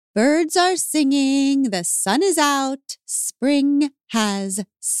Birds are singing, the sun is out, spring has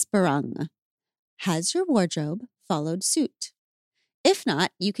sprung. Has your wardrobe followed suit? If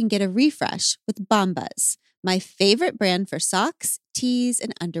not, you can get a refresh with Bombas, my favorite brand for socks, tees,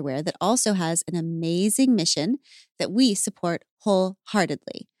 and underwear that also has an amazing mission that we support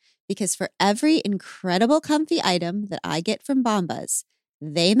wholeheartedly. Because for every incredible comfy item that I get from Bombas,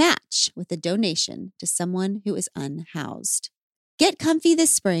 they match with a donation to someone who is unhoused. Get comfy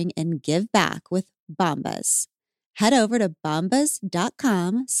this spring and give back with Bombas. Head over to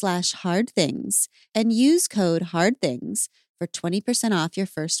bombas.com/hardthings and use code HARDTHINGS for 20% off your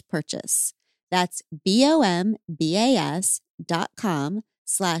first purchase. That's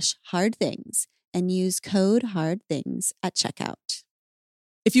bombas.com/hardthings and use code HARDTHINGS at checkout.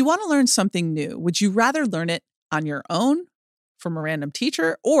 If you want to learn something new, would you rather learn it on your own, from a random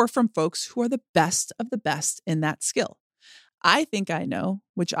teacher, or from folks who are the best of the best in that skill? I think I know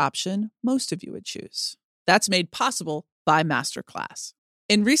which option most of you would choose. That's made possible by Masterclass.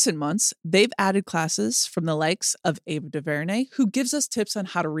 In recent months, they've added classes from the likes of Ava DuVernay, who gives us tips on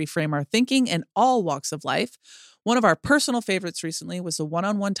how to reframe our thinking in all walks of life. One of our personal favorites recently was the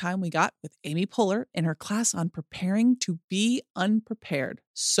one-on-one time we got with Amy Poehler in her class on preparing to be unprepared.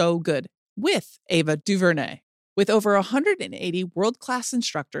 So good. With Ava DuVernay. With over 180 world-class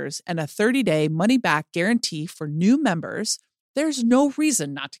instructors and a 30-day money-back guarantee for new members, there's no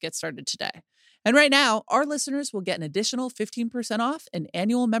reason not to get started today. And right now, our listeners will get an additional 15% off an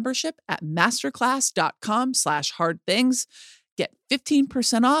annual membership at masterclass.com/hardthings. Get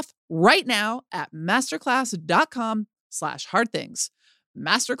 15% off right now at masterclass.com/hardthings.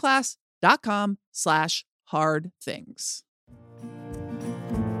 Masterclass.com/hardthings.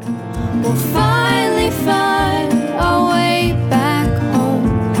 We'll finally find our way back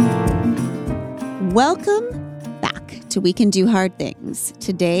home. Welcome back to We Can Do Hard Things.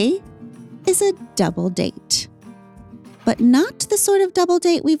 Today is a double date, but not the sort of double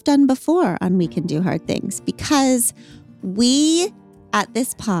date we've done before on We Can Do Hard Things, because we at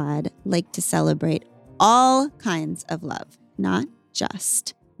this pod like to celebrate all kinds of love, not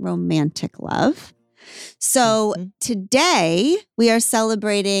just romantic love. So today we are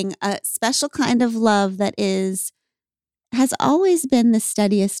celebrating a special kind of love that has always been the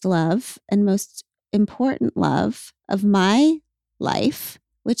steadiest love and most important love of my life,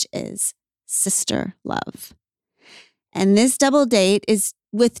 which is sister love. And this double date is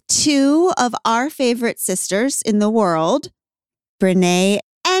with two of our favorite sisters in the world, Brené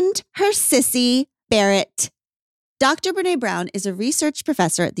and her sissy, Barrett. Dr. Brené Brown is a research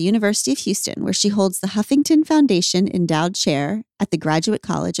professor at the University of Houston, where she holds the Huffington Foundation Endowed Chair at the Graduate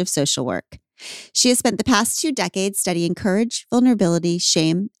College of Social Work. She has spent the past 2 decades studying courage, vulnerability,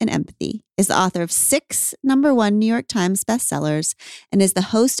 shame, and empathy, is the author of 6 #1 New York Times bestsellers, and is the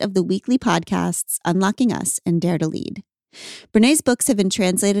host of the weekly podcasts Unlocking Us and Dare to Lead. Brené's books have been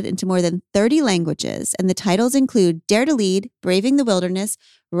translated into more than 30 languages, and the titles include Dare to Lead, Braving the Wilderness,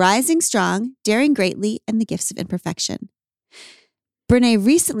 Rising Strong, Daring Greatly, and The Gifts of Imperfection. Brené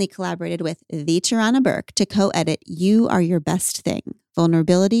recently collaborated with the Tarana Burke to co-edit You Are Your Best Thing,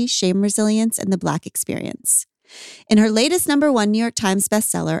 Vulnerability, Shame, Resilience, and the Black Experience. In her latest #1 New York Times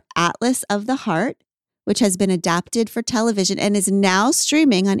bestseller, Atlas of the Heart, which has been adapted for television and is now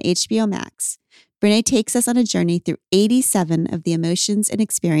streaming on HBO Max, Brené takes us on a journey through 87 of the emotions and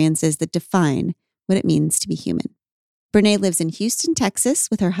experiences that define what it means to be human. Brené lives in Houston, Texas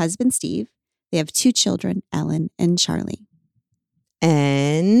with her husband, Steve. They have 2 children, Ellen and Charlie.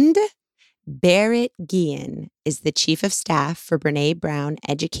 And Barrett Guillen is the Chief of Staff for Brené Brown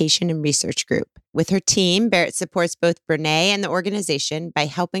Education and Research Group. With her team, Barrett supports both Brené and the organization by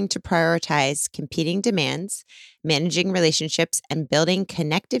helping to prioritize competing demands, managing relationships, and building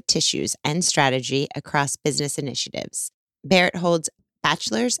connective tissues and strategy across business initiatives. Barrett holds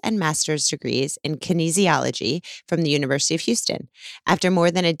bachelor's and master's degrees in kinesiology from the University of Houston. After more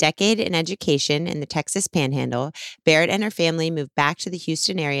than a decade in education in the Texas Panhandle, Barrett and her family moved back to the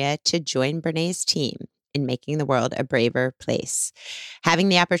Houston area to join Brené's team in making the world a braver place. Having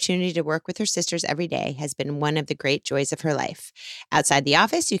the opportunity to work with her sisters every day has been one of the great joys of her life. Outside the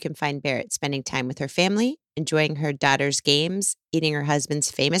office, you can find Barrett spending time with her family, enjoying her daughter's games, eating her husband's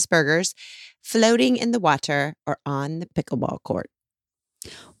famous burgers, floating in the water, or on the pickleball court.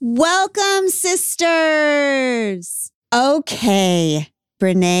 Welcome, sisters. Okay,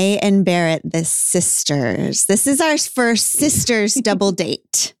 Brené and Barrett, the sisters. This is our first sisters double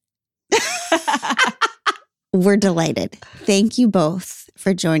date. We're delighted. Thank you both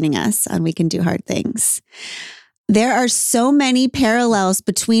for joining us on We Can Do Hard Things. There are so many parallels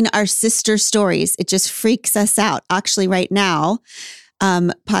between our sister stories. It just freaks us out. Actually, right now,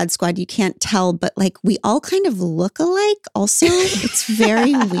 Pod Squad, you can't tell, but like we all kind of look alike also. It's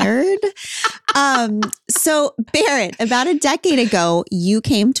very weird. So Barrett, about a decade ago, you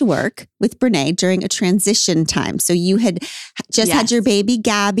came to work with Brené during a transition time. So you had just had your baby,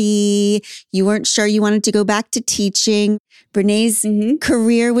 Gabby. You weren't sure you wanted to go back to teaching. Brené's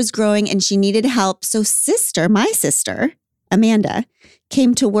career was growing and she needed help. So my sister, Amanda,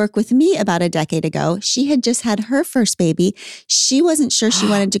 came to work with me about a decade ago. She had just had her first baby. She wasn't sure she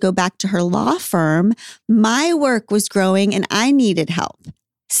wanted to go back to her law firm. My work was growing and I needed help.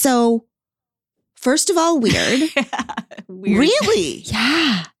 So first of all, weird. Weird. Really?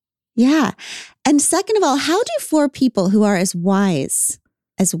 Yeah. Yeah. And second of all, how do four people who are as wise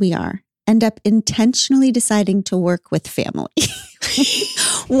as we are end up intentionally deciding to work with family?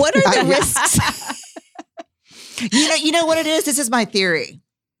 What are the risks? You know what it is? This is my theory.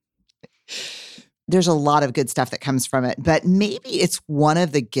 There's a lot of good stuff that comes from it, but maybe it's one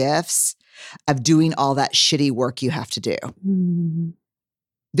of the gifts of doing all that shitty work you have to do.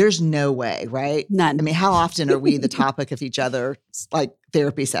 There's no way, right? None. I mean, how often are we the topic of each other's like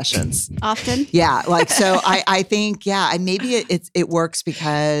therapy sessions? Often. Yeah. Like, so I think, maybe it works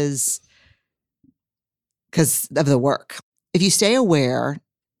because of the work. If you stay aware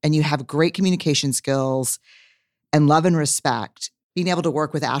and you have great communication skills and love and respect, being able to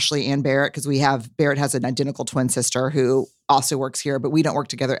work with Ashley and Barrett, because Barrett has an identical twin sister who also works here, but we don't work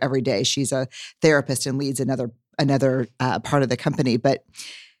together every day. She's a therapist and leads another part of the company. But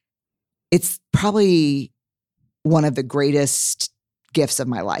it's probably one of the greatest gifts of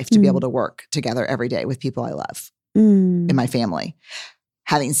my life to be able to work together every day with people I love in my family.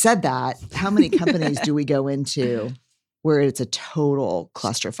 Having said that, how many companies do we go into where it's a total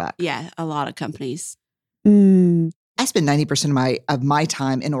clusterfuck? Yeah, a lot of companies. I spend 90% of my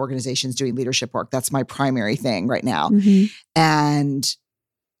time in organizations doing leadership work. That's my primary thing right now. And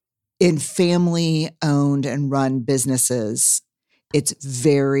in family-owned and run businesses, it's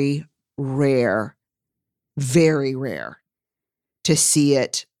very rare to see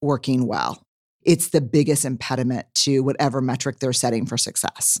it working well. It's the biggest impediment to whatever metric they're setting for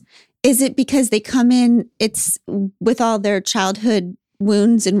success. Is it because they come in, it's with all their childhood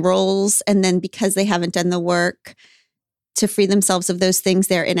wounds and roles, and then because they haven't done the work to free themselves of those things,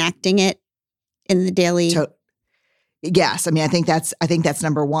 they're enacting it in the daily? Yes. I mean, I think that's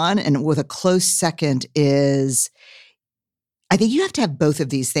number one. And with a close second is, I think you have to have both of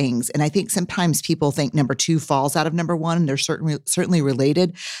these things. And I think sometimes people think number two falls out of number one, and they're certainly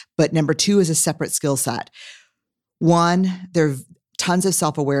related, but number two is a separate skill set. One, there's tons of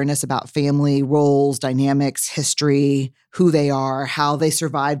self-awareness about family roles, dynamics, history, who they are, how they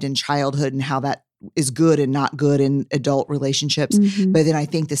survived in childhood, and how that is good and not good in adult relationships. But then I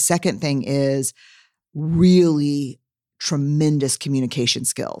think the second thing is really tremendous communication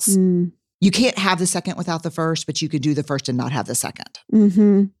skills. You can't have the second without the first, but you could do the first and not have the second.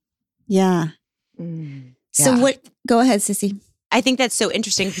 Yeah. So go ahead, Sissy. I think that's so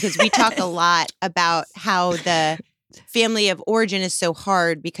interesting because we talk a lot about how the family of origin is so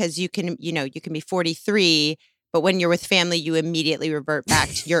hard because you can be 43, but when you're with family, you immediately revert back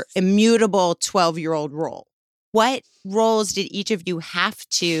to your immutable 12-year-old role. What roles did each of you have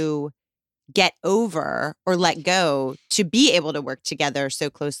to get over or let go to be able to work together so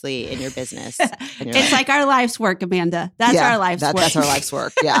closely in your business? It's like our life's work, Amanda. That's our life's work. That's our life's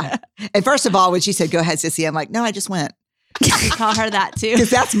work. Yeah. And first of all, when she said, "Go ahead, Sissy," I'm like, "No, I just went." We call her that too. Because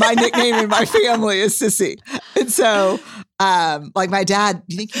that's my nickname in my family is Sissy. And so, like my dad,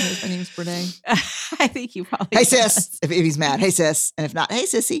 do you think he knows my name is Brené? I think you probably Hey, sis, if he's mad. Hey, sis. And if not, hey,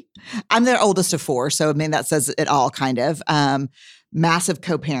 Sissy. I'm their oldest of four. So, I mean, that says it all kind of. Massive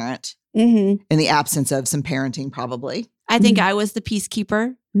co-parent in the absence of some parenting, probably. I think I was the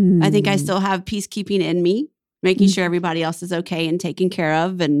peacekeeper. I think I still have peacekeeping in me, making sure everybody else is okay and taken care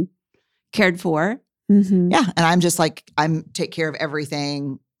of and cared for. Yeah. And I'm just like, take care of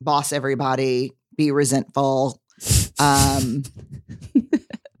everything, boss everybody, be resentful.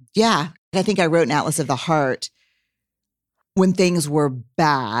 Yeah. I think I wrote an Atlas of the Heart. When things were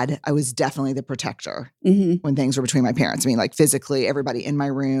bad, I was definitely the protector. When things were between my parents, I mean, like physically, everybody in my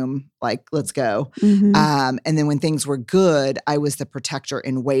room, like, let's go. And then when things were good, I was the protector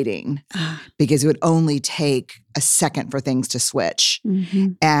in waiting because it would only take a second for things to switch.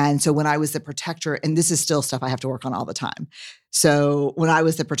 And so when I was the protector, and this is still stuff I have to work on all the time. So when I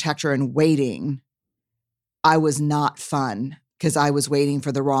was the protector in waiting, I was not fun. Because I was waiting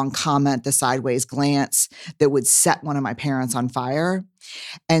for the wrong comment, the sideways glance that would set one of my parents on fire.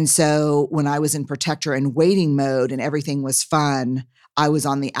 And so when I was in protector and waiting mode and everything was fun, I was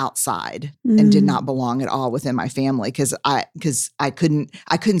on the outside and did not belong at all within my family because I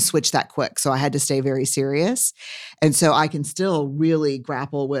couldn't switch that quick. So I had to stay very serious. And so I can still really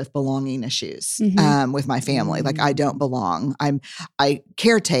grapple with belonging issues with my family. Like I don't belong. I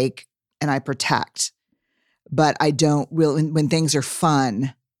caretake and I protect, but I don't really, when things are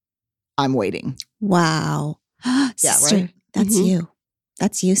fun, I'm waiting. Wow. Sister, right? That's you.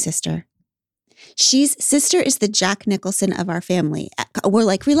 That's you, sister. Sister is the Jack Nicholson of our family. We're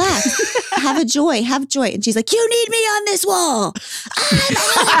like, relax, have joy. And she's like, you need me on this wall.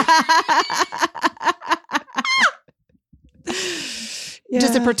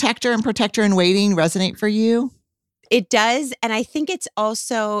 Does the protector and protector in waiting resonate for you? It does. And I think it's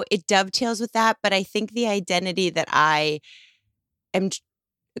also, it dovetails with that. But I think the identity that I am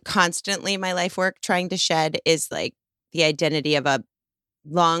constantly in my life work trying to shed is like the identity of a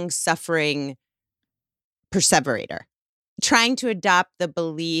long-suffering perseverator, trying to adopt the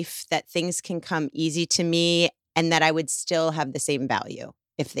belief that things can come easy to me and that I would still have the same value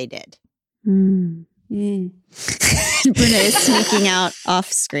if they did. Brené is sneaking out off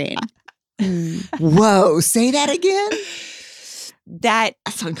screen. Whoa, say that again?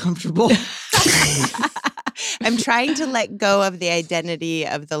 That's uncomfortable. I'm trying to let go of the identity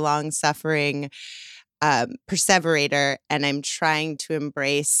of the long-suffering perseverator, and I'm trying to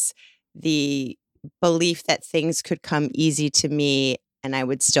embrace the belief that things could come easy to me and I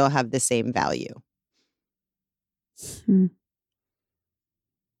would still have the same value. I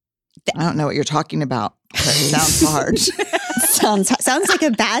don't know what you're talking about. But it sounds hard. Sounds like a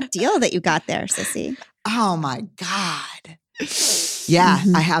bad deal that you got there, sissy. Oh my God. Yeah,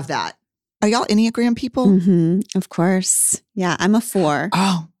 I have that. Are y'all Enneagram people? Of course. Yeah, I'm a 4.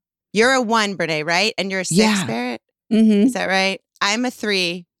 Oh. You're a 1, Brené, right? And you're a 6, Yeah. Barrett? Is that right? I'm a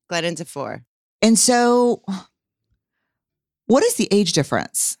 3. Glennon's a 4. And so what is the age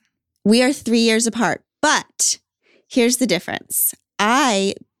difference? We are 3 years apart, but here's the difference.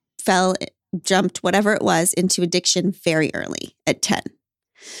 I jumped whatever it was into addiction very early at 10.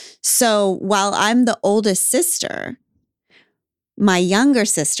 So while I'm the oldest sister, my younger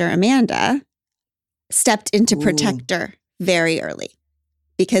sister, Amanda, stepped into protector very early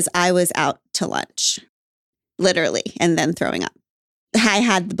because I was out to lunch, literally, and then throwing up. I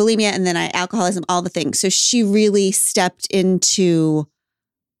had the bulimia and then alcoholism, all the things. So she really stepped into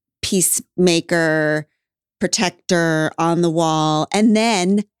peacemaker, protector, on the wall. And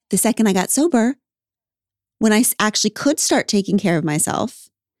then the second I got sober, when I actually could start taking care of myself,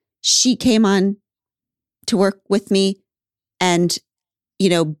 she came on to work with me and,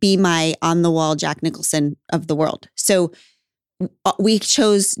 be my on the wall Jack Nicholson of the world. So we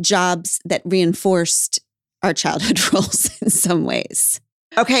chose jobs that reinforced our childhood roles in some ways.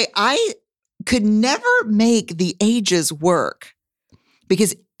 Okay, I could never make the ages work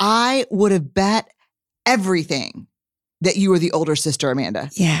because I would have bet everything that you were the older sister, Amanda.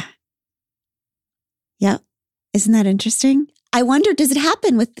 Yeah. Yep. Isn't that interesting? I wonder, does it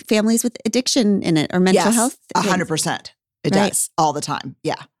happen with families with addiction in it or mental health? 100%. It does all the time.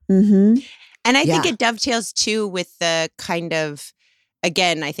 Yeah. Mm-hmm. And I think it dovetails too with the kind of,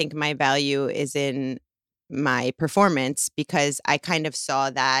 again, I think my value is in my performance because I kind of saw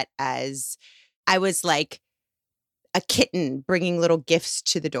that as I was like a kitten bringing little gifts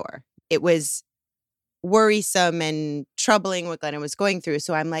to the door. It was worrisome and troubling what Glennon was going through.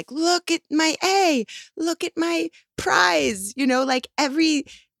 So I'm like, look at my A, look at my prize, like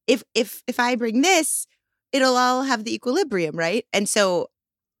if I bring this, it'll all have the equilibrium, right? And so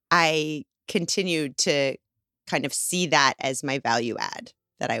I continued to kind of see that as my value add,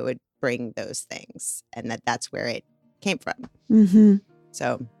 that I would bring those things and that's where it came from. Mm-hmm.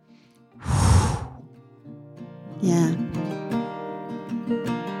 So. Yeah.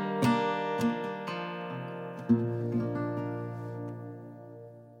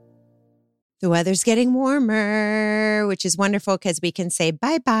 The weather's getting warmer, which is wonderful because we can say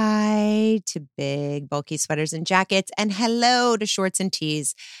bye-bye to big, bulky sweaters and jackets and hello to shorts and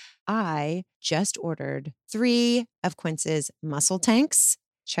tees. I just ordered 3 of Quince's muscle tanks.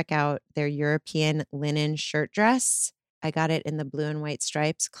 Check out their European linen shirt dress. I got it in the blue and white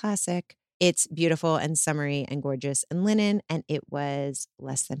stripes, classic. It's beautiful and summery and gorgeous and linen, and it was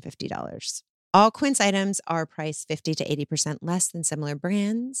less than $50. All Quince items are priced 50 to 80% less than similar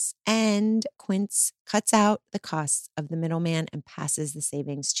brands, and Quince cuts out the costs of the middleman and passes the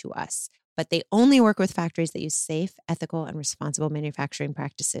savings to us. But they only work with factories that use safe, ethical, and responsible manufacturing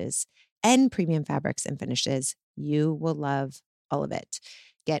practices and premium fabrics and finishes. You will love all of it.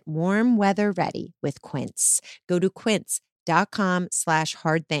 Get warm weather ready with Quince. Go to quince.com/style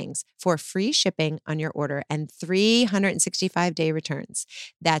quince.com/hardthings for free shipping on your order and 365-day returns.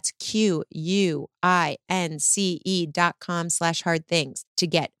 That's QUINCE.com/hardthings to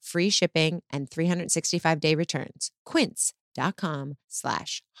get free shipping and 365-day returns.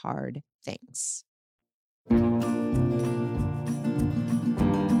 Quince.com/hardthings.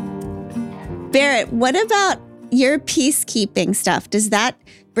 Barrett, what about your peacekeeping stuff? Does that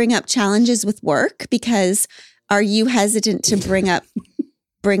bring up challenges with work? Because are you hesitant to bring up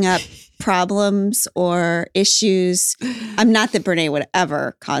problems or issues? I'm not that Brené would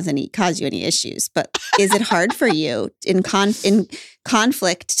ever cause you any issues, but is it hard for you in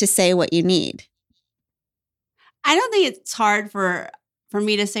conflict to say what you need? I don't think it's hard for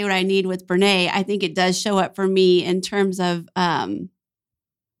me to say what I need with Brené. I think it does show up for me in terms of trying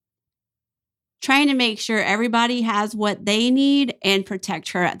to make sure everybody has what they need and protect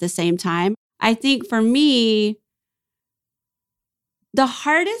her at the same time. I think for me, the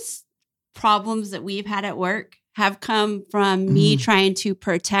hardest problems that we've had at work have come from me trying to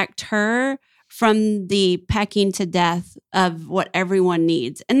protect her from the pecking to death of what everyone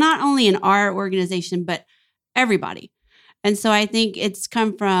needs. And not only in our organization, but everybody. And so I think it's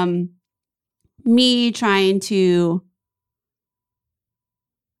come from me trying to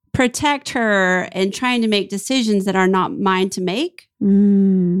protect her and trying to make decisions that are not mine to make,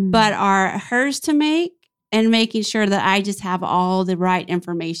 but are hers to make, and making sure that I just have all the right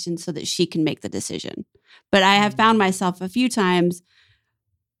information so that she can make the decision. But I have found myself a few times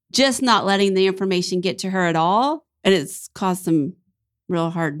just not letting the information get to her at all. And it's caused some real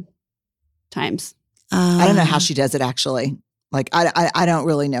hard times. I don't know how she does it, actually. Like, I don't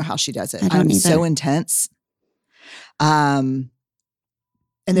really know how she does it. I'm so intense.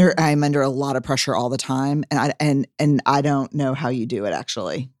 And I'm under a lot of pressure all the time. And I don't know how you do it,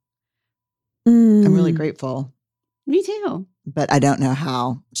 actually. I'm really grateful. Me too. But I don't know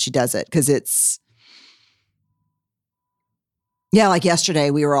how she does it, because like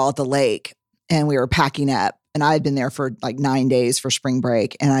yesterday we were all at the lake and we were packing up, and I had been there for like 9 days for spring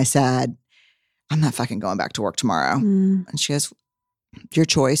break. And I said, I'm not fucking going back to work tomorrow. And she goes, your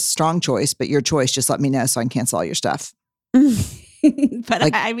choice, strong choice, but your choice. Just let me know so I can cancel all your stuff. But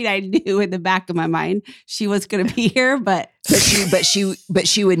like, I mean, I knew in the back of my mind she was going to be here, but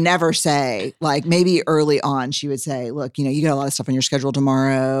she would never say, like, maybe early on she would say, look, you got a lot of stuff on your schedule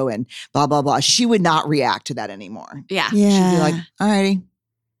tomorrow and blah, blah, blah. She would not react to that anymore. Yeah. She'd be like, all righty.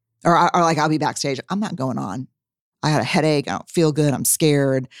 Or like, I'll be backstage. I'm not going on. I got a headache. I don't feel good. I'm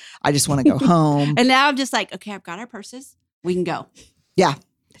scared. I just want to go home. And now I'm just like, okay, I've got our purses. We can go. Yeah.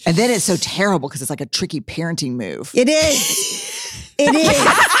 And then it's so terrible because it's like a tricky parenting move. It is. It is.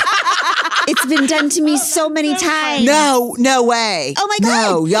 It's been done to me so many times. No way. Oh my God.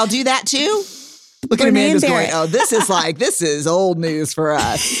 No, y'all do that too? Look at Amanda's going, oh, this is old news for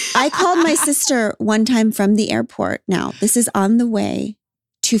us. I called my sister one time from the airport. Now, this is on the way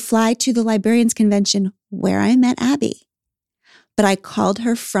to fly to the Librarians Convention where I met Abby. But I called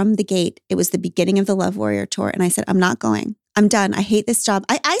her from the gate. It was the beginning of the Love Warrior Tour. And I said, I'm not going. I'm done. I hate this job.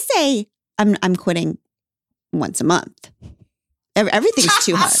 I say I'm quitting once a month. Everything's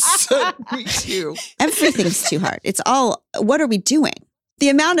too hard. Me too. Everything's too hard. It's all, what are we doing? The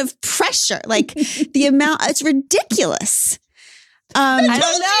amount of pressure, it's ridiculous. I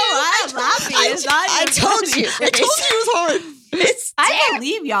don't know. I'm laughing. I told you it was hard. I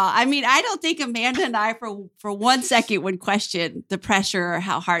believe y'all. I mean, I don't think Amanda and I for 1 second would question the pressure or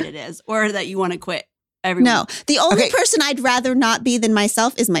how hard it is, or that you want to quit every No, week. the only person I'd rather not be than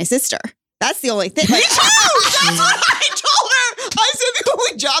myself is my sister. That's the only thing. Me too. That's what I told her. I said the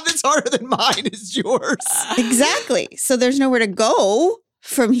only job that's harder than mine is yours. Exactly. So there's nowhere to go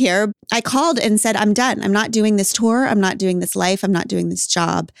from here. I called and said, I'm done. I'm not doing this tour. I'm not doing this life. I'm not doing this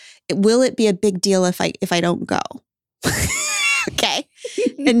job. Will it be a big deal if I don't go? Okay.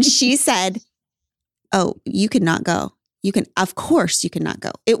 And she said, oh, you cannot go. Of course you cannot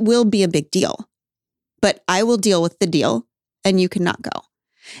go. It will be a big deal, but I will deal with the deal and you cannot go.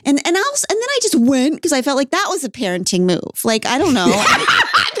 And then I just went because I felt like that was a parenting move. Like, I don't know. That's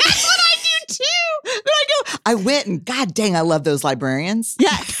what I do too. Then I went and God dang, I love those librarians.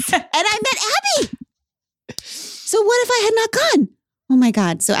 Yes. And I met Abby. So what if I had not gone? Oh my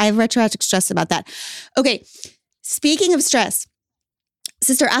God. So I have retroactive stress about that. Okay. Speaking of stress,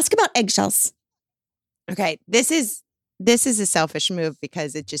 sister, ask about eggshells. Okay. This is a selfish move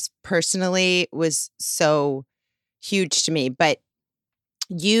because it just personally was so huge to me. But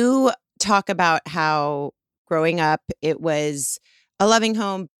you talk about how growing up, it was a loving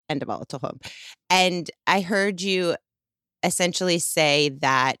home and a volatile home. And I heard you essentially say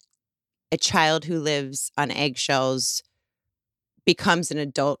that a child who lives on eggshells becomes an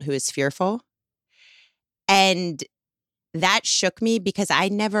adult who is fearful. And that shook me because I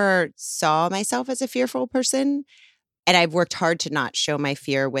never saw myself as a fearful person. And I've worked hard to not show my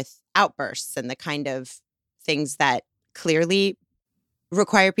fear with outbursts and the kind of things that clearly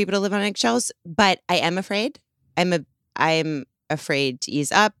require people to live on eggshells. But I am afraid. I'm afraid to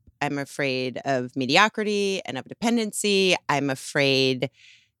ease up. I'm afraid of mediocrity and of dependency. I'm afraid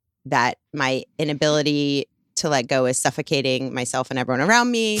that my inability to let go is suffocating myself and everyone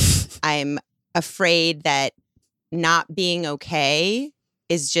around me. I'm afraid that not being okay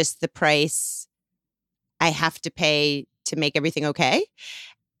is just the price I have to pay to make everything okay.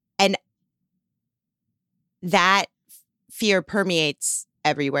 And that fear permeates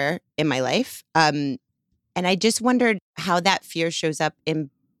everywhere in my life. And I just wondered how that fear shows up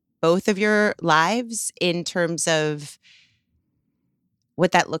in both of your lives in terms of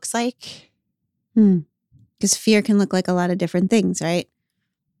what that looks like. Because fear can look like a lot of different things, right?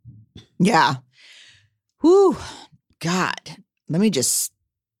 Yeah. Whew. God, let me just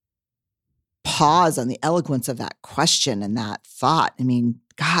pause on the eloquence of that question and that thought. I mean,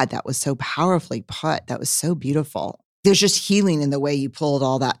 God, that was so powerfully put. That was so beautiful. There's just healing in the way you pulled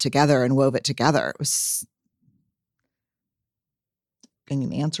all that together and wove it together. It was, I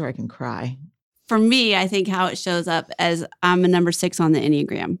can answer, I can cry. For me, I think how it shows up as I'm a number 6 on the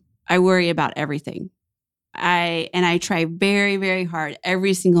Enneagram. I worry about everything. I try very, very hard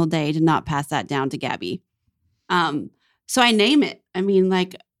every single day to not pass that down to Gabby. So I name it. I mean,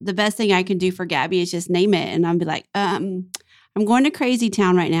 like the best thing I can do for Gabby is just name it. And I'll be like, I'm going to crazy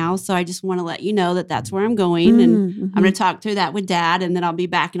town right now. So I just want to let you know that that's where I'm going. And I'm going to talk through that with Dad. And then I'll be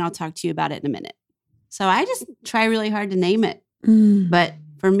back and I'll talk to you about it in a minute. So I just try really hard to name it. But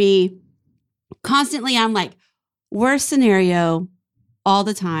for me, constantly I'm like, worst scenario all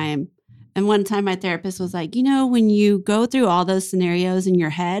the time. And one time my therapist was like, when you go through all those scenarios in your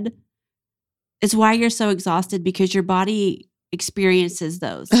head, it's why you're so exhausted because your body experiences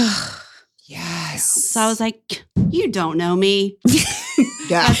those. Yes. So I was like, you don't know me.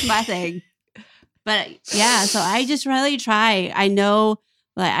 Yeah. That's my thing. But yeah, so I just really try. I know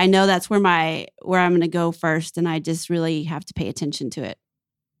that's where I'm going to go first. And I just really have to pay attention to it.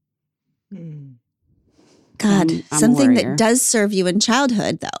 God, I'm something a that warrior. does serve you in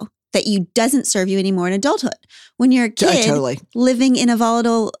childhood, though, that you doesn't serve you anymore in adulthood. When you're a kid Totally. living in a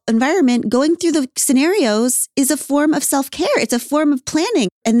volatile environment, going through the scenarios is a form of self-care. It's a form of planning.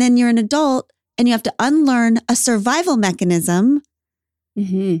 And then you're an adult and you have to unlearn a survival mechanism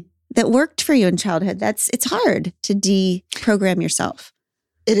that worked for you in childhood. It's hard to deprogram yourself.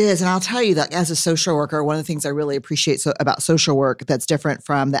 It is. And I'll tell you that as a social worker, one of the things I really appreciate about social work that's different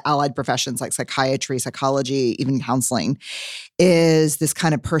from the allied professions like psychiatry, psychology, even counseling, is this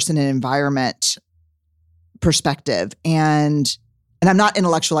kind of person and environment perspective. And I'm not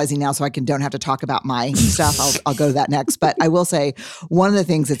intellectualizing now, so I don't have to talk about my stuff. I'll go to that next. But I will say one of the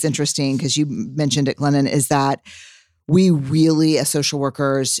things that's interesting, because you mentioned it, Glennon, is that we really, as social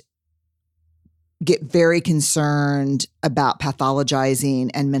workers, get very concerned about pathologizing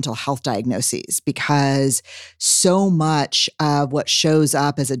and mental health diagnoses because so much of what shows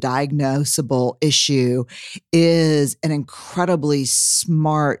up as a diagnosable issue is an incredibly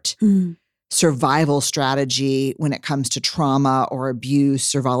smart survival strategy when it comes to trauma or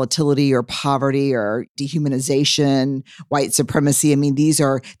abuse or volatility or poverty or dehumanization, white supremacy. I mean, these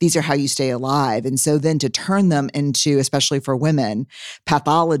are how you stay alive. And so then to turn them into, especially for women,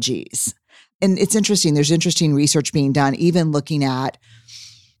 pathologies. And it's interesting. There's interesting research being done, even looking at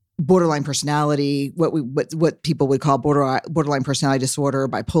borderline personality, what people would call borderline personality disorder,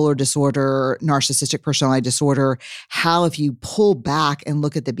 bipolar disorder, narcissistic personality disorder. How, if you pull back and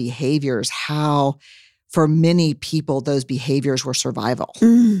look at the behaviors, how for many people those behaviors were survival,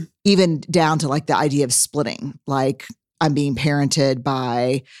 even down to like the idea of splitting. Like I'm being parented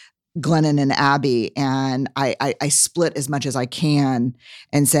by Glennon and Abby, and I split as much as I can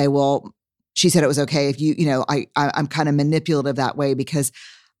and say, well, she said it was okay if I'm kind of manipulative that way because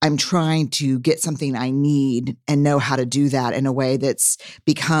I'm trying to get something I need and know how to do that in a way that's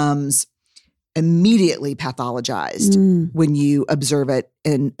becomes immediately pathologized when you observe it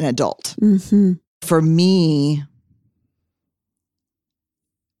in an adult. For me,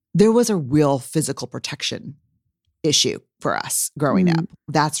 there was a real physical protection issue for us growing up.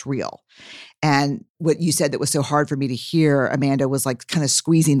 That's real. And what you said that was so hard for me to hear, Amanda, was like kind of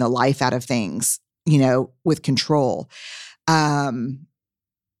squeezing the life out of things, with control. And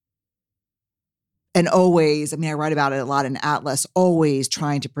always, I write about it a lot in Atlas, always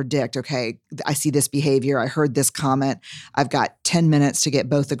trying to predict, okay, I see this behavior. I heard this comment. I've got 10 minutes to get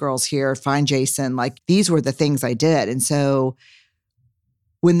both the girls here, find Jason. Like these were the things I did. And so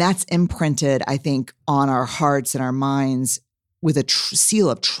when that's imprinted, I think, on our hearts and our minds with a seal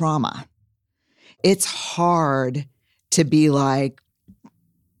of trauma, it's hard to be like,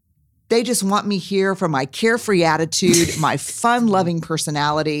 they just want me here for my carefree attitude, my fun-loving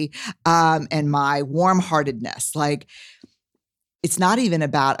personality, and my warm-heartedness. Like, it's not even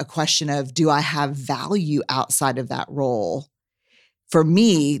about a question of, do I have value outside of that role? For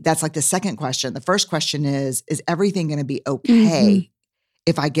me, that's like the second question. The first question is everything going to be okay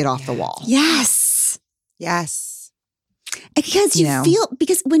if I get off the wall? Yes. Because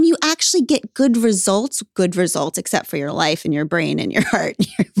because when you actually get good results, except for your life and your brain and your heart.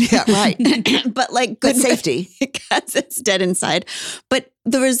 Yeah, right. But like good safety. Because it's dead inside. But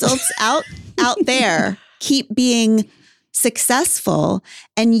the results out there keep being successful,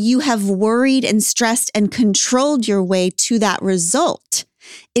 and you have worried and stressed and controlled your way to that result.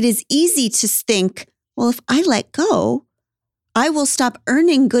 It is easy to think, well, if I let go, I will stop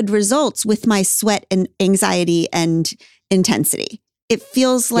earning good results with my sweat and anxiety and intensity. It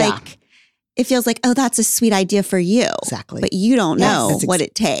feels like, oh, that's a sweet idea for you. Exactly. But you don't know what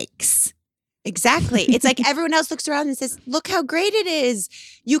it takes. Exactly. It's like everyone else looks around and says, look how great it is.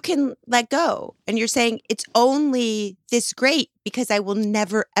 You can let go. And you're saying it's only this great because I will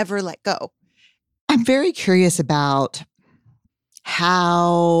never, ever let go. I'm very curious about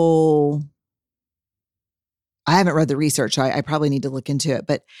how, I haven't read the research. So I probably need to look into it,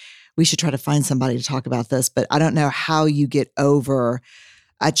 but we should try to find somebody to talk about this. But I don't know how you get over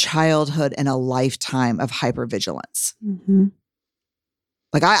a childhood and a lifetime of hypervigilance. Mm-hmm.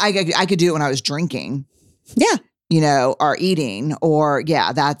 Like I could do it when I was drinking. Yeah. Or eating, or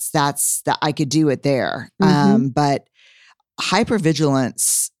that's I could do it there. Mm-hmm. But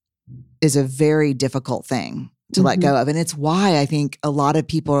hypervigilance is a very difficult thing to let go of. And it's why I think a lot of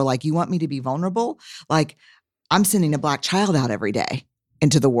people are like, you want me to be vulnerable? Like, I'm sending a Black child out every day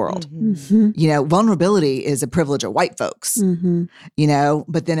into the world. Mm-hmm. Vulnerability is a privilege of white folks, Mm-hmm.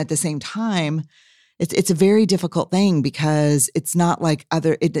 But then at the same time, it's a very difficult thing because it's not like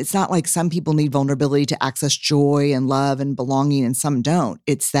it's not like some people need vulnerability to access joy and love and belonging and some don't.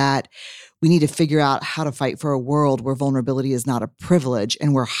 It's that we need to figure out how to fight for a world where vulnerability is not a privilege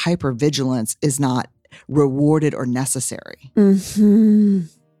and where hypervigilance is not rewarded or necessary. Mm-hmm.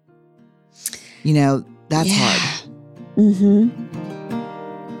 That's hard. Mm-hmm.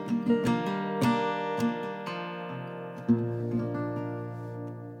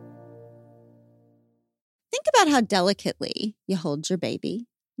 Think about how delicately you hold your baby,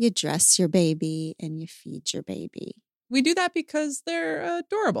 you dress your baby, and you feed your baby. We do that because they're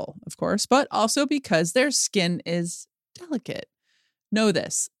adorable, of course, but also because their skin is delicate. Know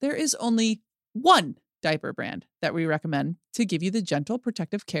this, there is only one diaper brand that we recommend to give you the gentle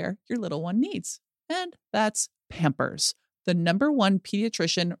protective care your little one needs. And that's Pampers, the #1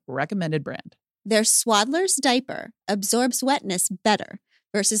 pediatrician recommended brand. Their Swaddler's diaper absorbs wetness better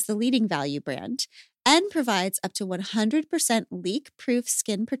versus the leading value brand and provides up to 100% leak-proof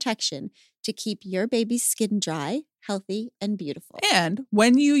skin protection to keep your baby's skin dry, healthy, and beautiful. And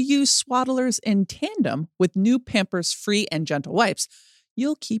when you use Swaddlers in tandem with new Pampers Free and Gentle wipes,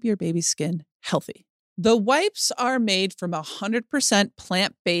 you'll keep your baby's skin healthy. The wipes are made from 100%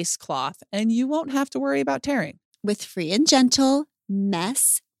 plant-based cloth, and you won't have to worry about tearing. With Free and Gentle,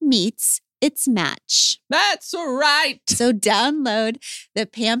 mess meets its match. That's right. So download the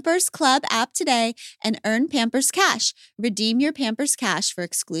Pampers Club app today and earn Pampers Cash. Redeem your Pampers Cash for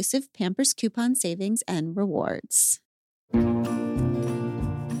exclusive Pampers coupon savings and rewards.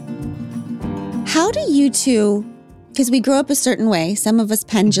 How do you two, because we grow up a certain way, some of us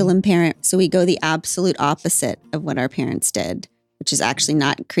pendulum parent, so we go the absolute opposite of what our parents did, which is actually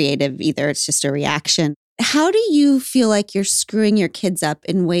not creative either. It's just a reaction. How do you feel like you're screwing your kids up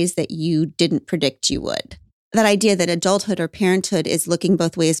in ways that you didn't predict you would? That idea that adulthood or parenthood is looking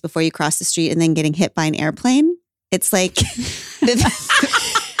both ways before you cross the street and then getting hit by an airplane. It's like,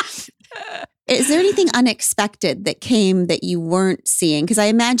 is there anything unexpected that came that you weren't seeing? Because I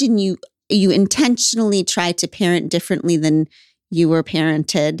imagine you intentionally tried to parent differently than you were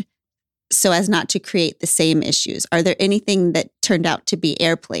parented so as not to create the same issues. Are there anything that turned out to be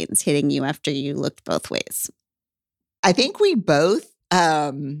airplanes hitting you after you looked both ways? I think we both,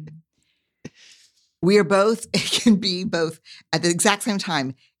 it can be both at the exact same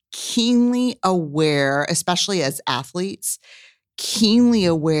time, keenly aware, especially as athletes, keenly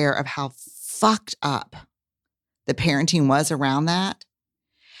aware of how fucked up the parenting was around that.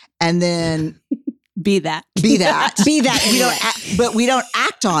 And then Be that. We don't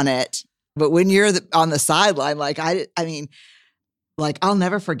act on it. But when you're on the sideline, I'll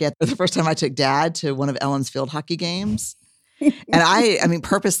never forget the first time I took Dad to one of Ellen's field hockey games. And I mean,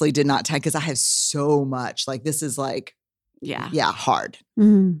 purposely did not tag because I have so much. Like, this is like, hard.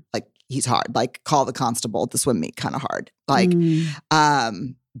 Like, he's hard. Like, call the constable at the swim meet, kind of hard. Like,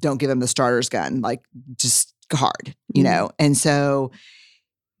 don't give him the starter's gun. Like, just hard, you know? And so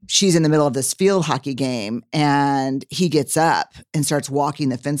she's in the middle of this field hockey game and he gets up and starts walking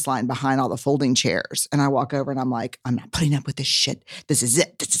the fence line behind all the folding chairs. And I walk over and I'm like, I'm not putting up with this shit. This is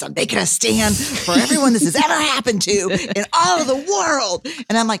it. I'm making a stand for everyone this has ever happened to in all of the world.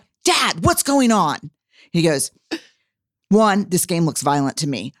 And I'm like, Dad, what's going on? He goes, 1, this game looks violent to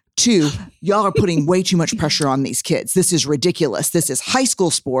me. 2, y'all are putting way too much pressure on these kids. This is ridiculous. This is high school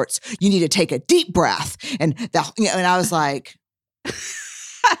sports. You need to take a deep breath. And I was like,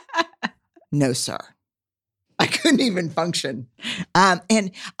 no, sir. I couldn't even function.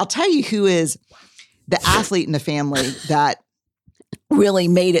 And I'll tell you who is the athlete in the family that really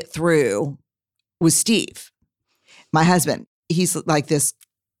made it through was Steve, my husband. He's like this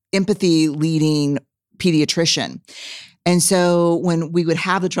empathy leading pediatrician. And so when we would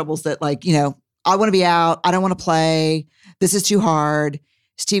have the troubles that like, you know, I want to be out, I don't want to play, this is too hard,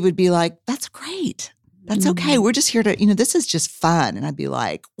 Steve would be like, that's great. That's okay. We're just here to, you know, this is just fun. And I'd be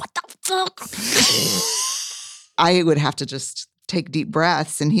like, what the fuck? I would have to just take deep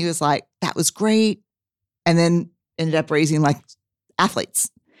breaths. And he was like, that was great. And then ended up raising like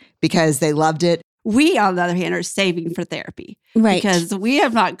athletes because they loved it. We, on the other hand, are saving for therapy. Right. Because we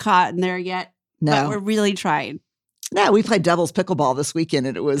have not caught in there yet. No. But we're really trying. No, we played doubles pickleball this weekend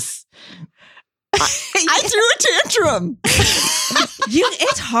and it was, I threw a tantrum.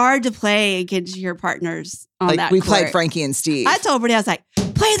 It's hard to play against your partners on like that we court. played Frankie and Steve. I told Brené, I was like,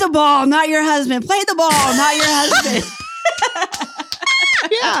 play the ball, not your husband. Play the ball, not your husband.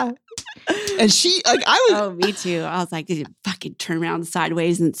 Yeah. And she, like, I was. Oh, me too. I was like, did you fucking turn around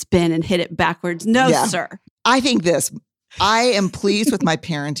sideways and spin and hit it backwards? No, Yeah. sir. I think this. I am pleased with my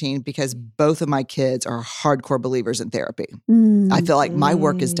parenting because both of my kids are hardcore believers in therapy. I feel like my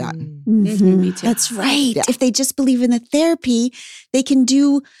work is done. Me too. That's right. Yeah. If they just believe in the therapy, they can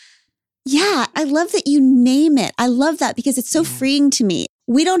do. Yeah, I love that you name it. I love that because it's so freeing to me.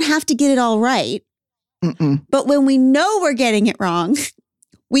 We don't have to get it all right. But when we know we're getting it wrong,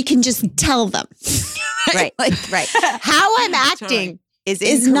 we can just tell them. Right. Right. How I'm acting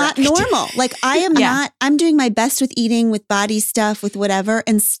is not incorrect. normal. Like I am not, I'm doing my best with eating, with body stuff, with whatever.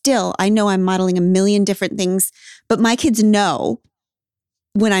 And still, I know I'm modeling a million different things, but my kids know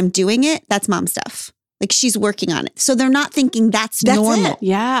when I'm doing it, that's mom stuff. Like she's working on it. So they're not thinking that's normal. It.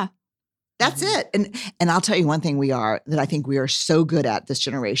 Yeah. That's it. And I'll tell you one thing that I think we are so good at this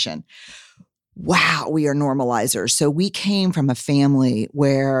generation. Wow, we are normalizers. So we came from a family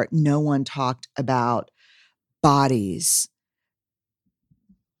where no one talked about bodies,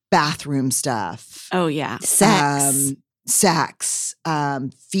 bathroom stuff. Oh, yeah. Sex.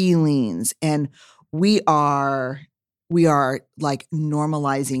 Feelings. And we are like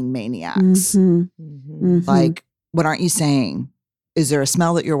normalizing maniacs. Like, what aren't you saying? Is there a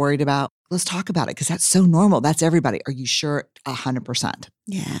smell that you're worried about? Let's talk about it because that's so normal. That's everybody. Are you sure? 100%.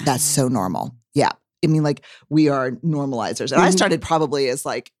 Yeah. That's so normal. Yeah. I mean, like we are normalizers. And I started probably as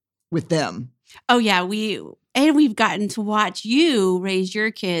like with them. Oh, yeah. We've gotten to watch you raise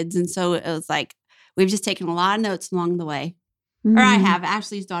your kids. And so it was like, we've just taken a lot of notes along the way. Or I have.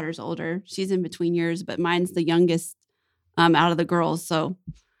 Ashley's daughter's older. She's in between years, but mine's the youngest out of the girls. So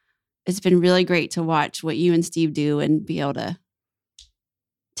it's been really great to watch what you and Steve do and be able to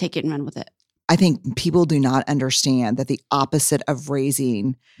take it and run with it. I think people do not understand that the opposite of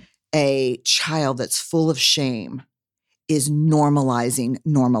raising a child that's full of shame is normalizing.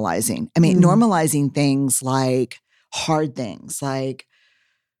 I mean, normalizing things like hard things. Like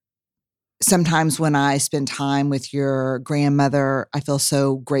sometimes when I spend time with your grandmother, I feel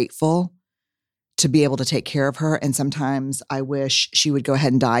so grateful to be able to take care of her. And sometimes I wish she would go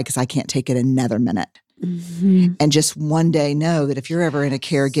ahead and die because I can't take it another minute. And just one day know that if you're ever in a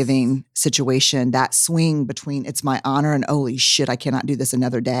caregiving situation, that swing between it's my honor and holy shit, I cannot do this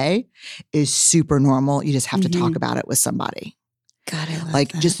another day is super normal. You just have to talk about it with somebody. God, I love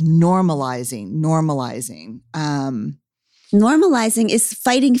like that. just normalizing. Normalizing is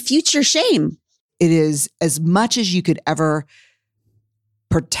fighting future shame. It is as much as you could ever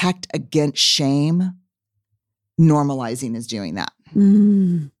protect against shame, normalizing is doing that.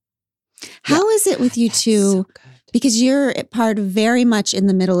 How is it with you two? Because you're very much in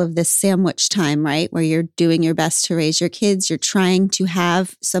the middle of this sandwich time, right? Where you're doing your best to raise your kids. You're trying to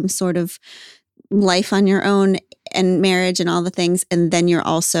have some sort of life on your own and marriage and all the things. And then you're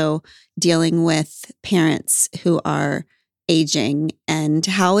also dealing with parents who are aging. And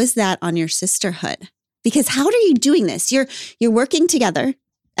how is that on your sisterhood? Because how are you doing this? You're working together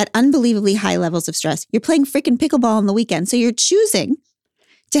at unbelievably high levels of stress. You're playing freaking pickleball on the weekend. So you're choosing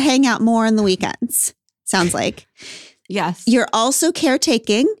to hang out more on the weekends, sounds like. Yes. You're also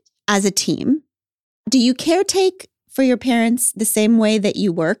caretaking as a team. Do you caretake for your parents the same way that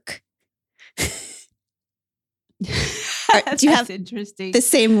you work? Do you have interesting. the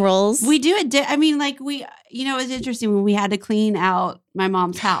same roles? We do it. It was interesting when we had to clean out my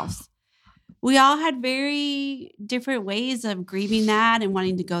mom's house. We all had very different ways of grieving that and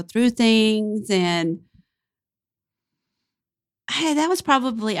wanting to go through things. And that was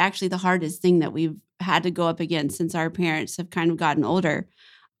probably actually the hardest thing that we've had to go up against since our parents have kind of gotten older.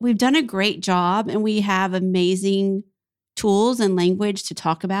 We've done a great job and we have amazing tools and language to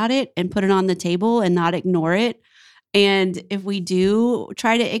talk about it and put it on the table and not ignore it. And if we do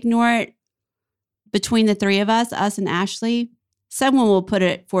try to ignore it between the three of us and Ashley, someone will put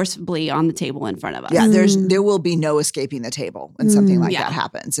it forcibly on the table in front of us. Yeah, there will be no escaping the table when something like that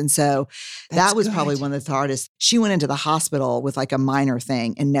happens. And so that was probably one of the hardest. She went into the hospital with like a minor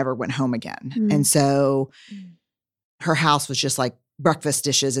thing and never went home again. And so her house was just like breakfast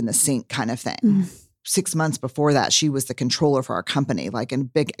dishes in the sink kind of thing. 6 months before that, she was the controller for our company, like in a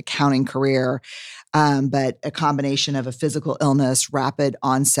big accounting career, but a combination of a physical illness, rapid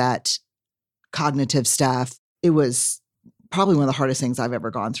onset, cognitive stuff. It was probably one of the hardest things I've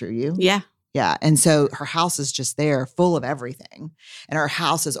ever gone through. You? Yeah. Yeah. And so her house is just there full of everything. And our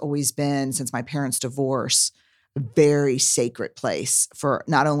house has always been, since my parents' divorce, a very sacred place for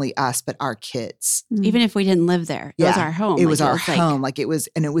not only us, but our kids. Even if we didn't live there, it was our home. It was our home. It was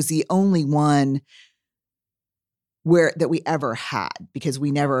the only one that we ever had, because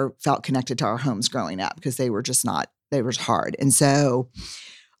we never felt connected to our homes growing up because they were hard. And so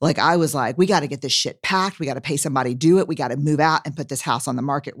like, I was like, we got to get this shit packed. We got to pay somebody to do it. We got to move out and put this house on the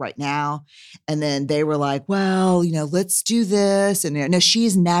market right now. And then they were like, well, let's do this. And no,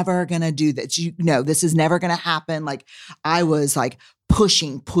 she's never going to do this. This is never going to happen. Like, I was like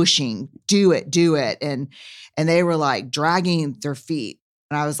pushing, do it. And they were like dragging their feet.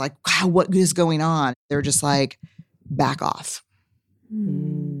 And I was like, wow, what is going on? They were just like, back off.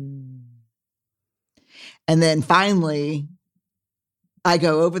 And then finally, I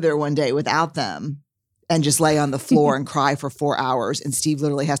go over there one day without them and just lay on the floor and cry for 4 hours. And Steve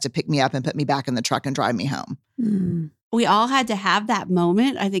literally has to pick me up and put me back in the truck and drive me home. We all had to have that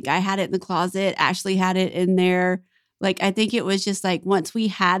moment. I think I had it in the closet. Ashley had it in there. Like, I think it was just like once we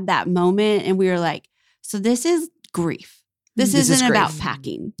had that moment and we were like, so this is grief. This isn't about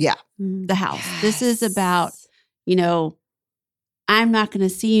packing the house. Yes. This is about, I'm not going to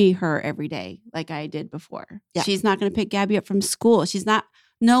see her every day like I did before. Yeah. She's not going to pick Gabby up from school. She's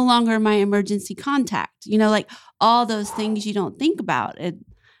no longer my emergency contact. Like all those things you don't think about. And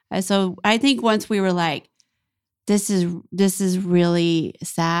so I think once we were like, this is really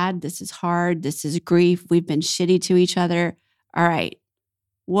sad. This is hard. This is grief. We've been shitty to each other. All right.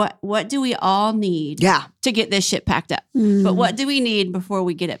 What do we all need to get this shit packed up? But what do we need before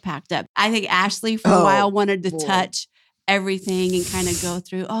we get it packed up? I think Ashley for a while wanted to touch everything and kind of go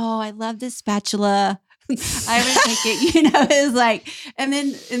through, I love this spatula. I would take it, it was like, and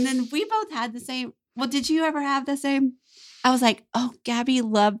then we both had the same. Well, did you ever have the same? I was like, oh, Gabby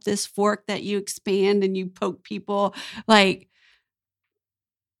loved this fork that you expand and you poke people. Like,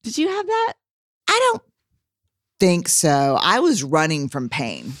 did you have that? I don't think so. I was running from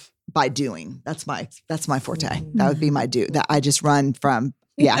pain by doing. That's my forte. That would be my do. That I just run from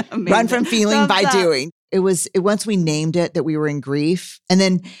run from feeling by doing. It was once we named it that we were in grief. And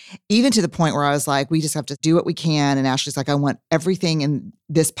then even to the point where I was like, we just have to do what we can. And Ashley's like, I want everything in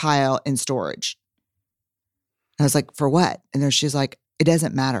this pile in storage. And I was like, for what? And then she's like, it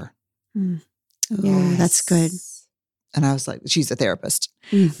doesn't matter. Oh, yes. That's good. And I was like, she's a therapist.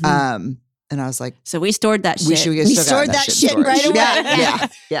 And I was like, so we stored that shit. We stored that shit right away.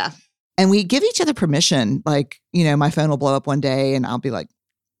 Yeah. And we give each other permission. Like, my phone will blow up one day and I'll be like,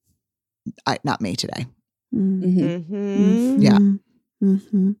 not me today. Yeah.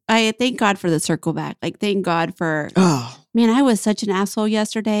 I thank God for the circle back. Like, thank God for, man, I was such an asshole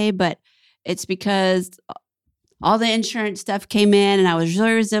yesterday, but it's because all the insurance stuff came in and I was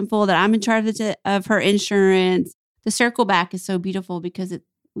really resentful that I'm in charge of her insurance. The circle back is so beautiful because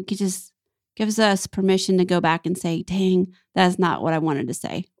we could just gives us permission to go back and say, dang, that's not what I wanted to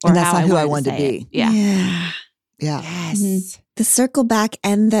say. Or and that's not who I wanted to be. Yeah. Yes. The circle back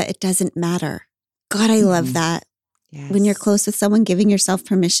and it doesn't matter. God, I love that. Yes. When you're close with someone, giving yourself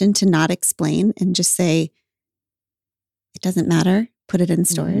permission to not explain and just say, it doesn't matter. Put it in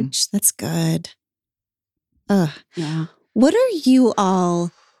storage. That's good. Yeah. What are you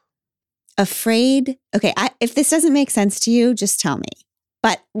all afraid. Okay, if this doesn't make sense to you, just tell me.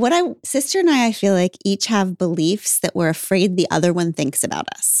 But sister and I feel like each have beliefs that we're afraid the other one thinks about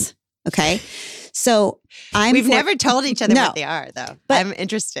us. Okay. So We've never told each other what they are, though. But I'm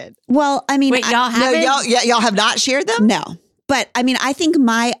interested. Well, I mean, wait, y'all haven't? Y'all have not shared them? No. But I mean, I think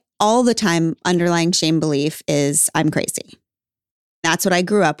my all the time underlying shame belief is I'm crazy. That's what I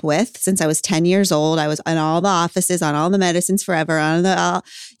grew up with since I was 10 years old. I was in all the offices, on all the medicines forever,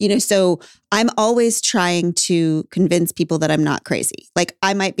 so I'm always trying to convince people that I'm not crazy. Like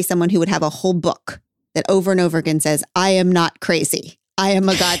I might be someone who would have a whole book that over and over again says, I am not crazy. I am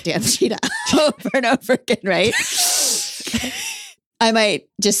a goddamn cheetah over and over again, right? I might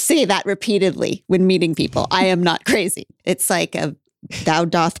just say that repeatedly when meeting people. I am not crazy. It's like thou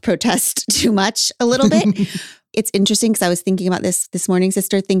doth protest too much a little bit. It's interesting because I was thinking about this morning,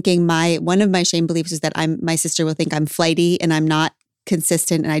 sister, thinking one of my shame beliefs is that my sister will think I'm flighty and I'm not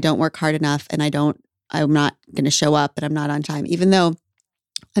consistent and I don't work hard enough and I'm not going to show up and I'm not on time, even though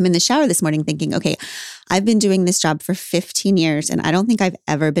I'm in the shower this morning thinking, okay, I've been doing this job for 15 years and I don't think I've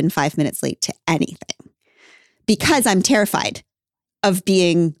ever been 5 minutes late to anything because I'm terrified of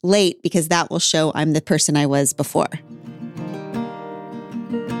being late because that will show I'm the person I was before.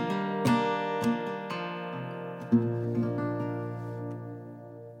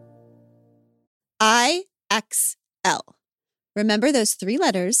 IXL. Remember those 3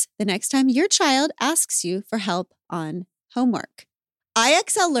 letters the next time your child asks you for help on homework.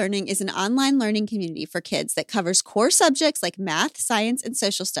 IXL Learning is an online learning community for kids that covers core subjects like math, science, and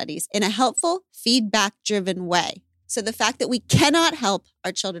social studies in a helpful, feedback-driven way. So the fact that we cannot help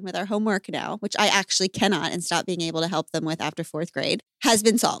our children with our homework now, which I actually cannot and stop being able to help them with after 4th grade, has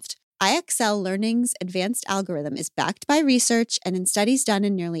been solved. IXL Learning's advanced algorithm is backed by research, and in studies done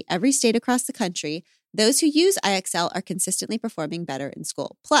in nearly every state across the country, those who use IXL are consistently performing better in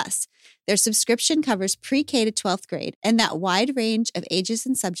school. Plus, their subscription covers pre-K to 12th grade, and that wide range of ages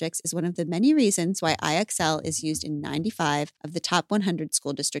and subjects is one of the many reasons why IXL is used in 95 of the top 100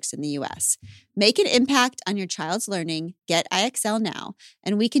 school districts in the U.S. Make an impact on your child's learning. Get IXL now.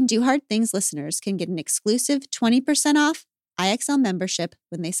 And We Can Do Hard Things listeners can get an exclusive 20% off IXL membership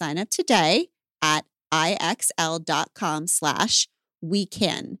when they sign up today at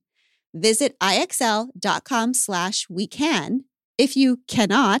IXL.com/wecan. Visit IXL.com/wecan if you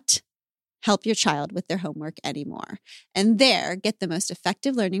cannot help your child with their homework anymore. And there, get the most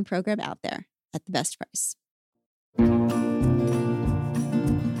effective learning program out there at the best price.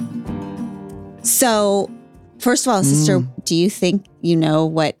 So, first of all, sister, do you think you know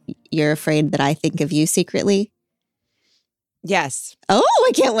what you're afraid that I think of you secretly? Yes. Oh,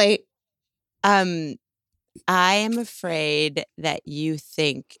 I can't wait. I am afraid that you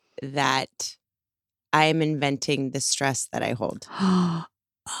think that I am inventing the stress that I hold.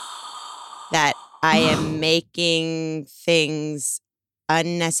 That I am making things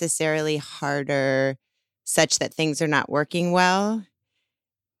unnecessarily harder such that things are not working well,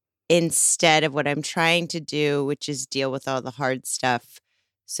 instead of what I'm trying to do, which is deal with all the hard stuff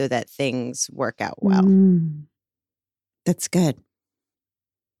so that things work out well. That's good.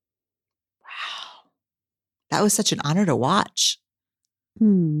 Wow. That was such an honor to watch.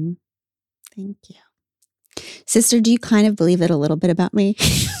 Thank you. Sister, do you kind of believe it a little bit about me?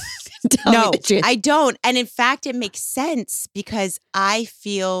 No, I don't. And in fact, it makes sense because I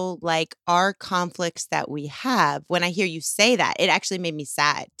feel like our conflicts that we have, when I hear you say that, it actually made me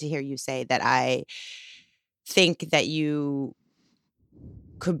sad to hear you say that I think that you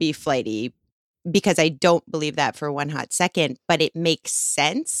could be flighty, because I don't believe that for one hot second. But it makes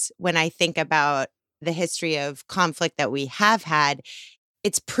sense when I think about the history of conflict that we have had.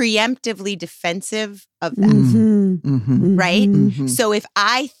 It's preemptively defensive of that, right? So if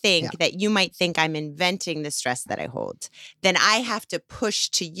I think that you might think I'm inventing the stress that I hold, then I have to push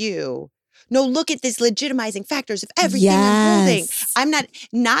to you, no, look at this legitimizing factors of everything I'm holding. I'm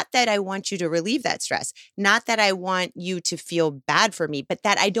not that I want you to relieve that stress, not that I want you to feel bad for me, but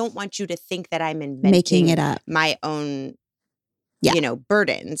that I don't want you to think that I'm inventing making it up, my own,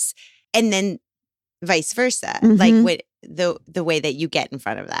 burdens. And then vice versa, like with the way that you get in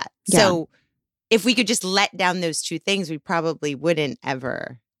front of that. Yeah. So if we could just let down those two things, we probably wouldn't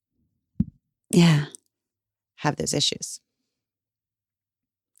ever have those issues.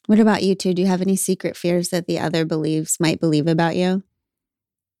 What about you two? Do you have any secret fears that the other might believe about you?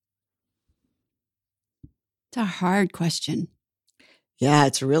 It's a hard question. Yeah,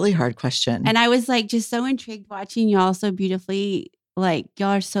 it's a really hard question. And I was just so intrigued watching y'all so beautifully. Y'all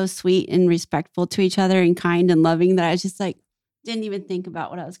are so sweet and respectful to each other and kind and loving that I was just didn't even think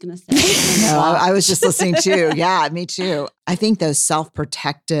about what I was going to say. No, I was just listening too. Yeah, me too. I think those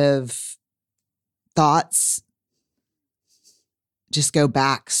self-protective thoughts just go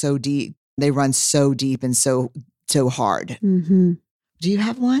back so deep. They run so deep and so hard. Mm-hmm. Do you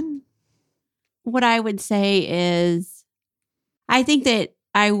have one? What I would say is, I think that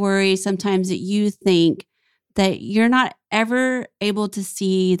I worry sometimes that you think that you're not ever able to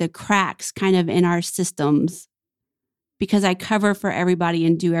see the cracks kind of in our systems because I cover for everybody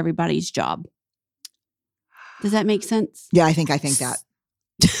and do everybody's job. Does that make sense? Yeah, I think that.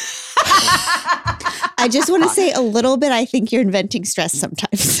 I just want to say a little bit. I think you're inventing stress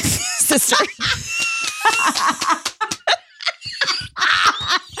sometimes, sister.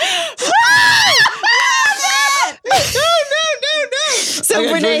 No. So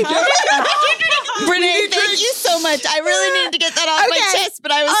Brené, thank you so much. I really needed to get that off my chest,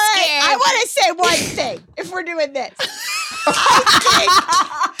 but I was scared. I want to say one thing if we're doing this. I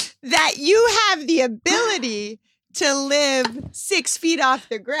think that you have the ability to live 6 feet off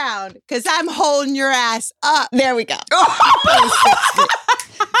the ground because I'm holding your ass up. There we go.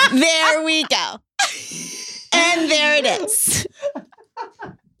 There we go. And there it is.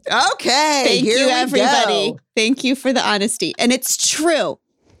 Okay. Thank here you, we everybody. go. Thank you for the honesty. And it's true.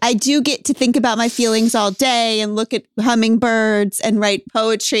 I do get to think about my feelings all day and look at hummingbirds and write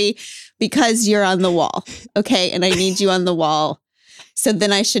poetry because you're on the wall. Okay. And I need you on the wall. So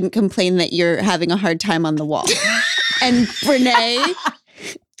then I shouldn't complain that you're having a hard time on the wall. And Brené,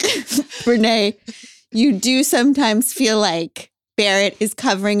 you do sometimes feel like Barrett is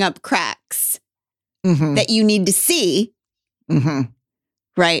covering up cracks that you need to see. Mm-hmm.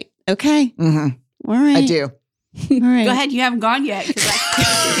 Right. Okay. Mm-hmm. All right. I do. All right. Go ahead. You haven't gone yet because I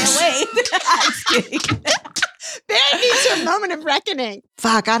can't wait. I'm just kidding. Barrett needs a moment of reckoning.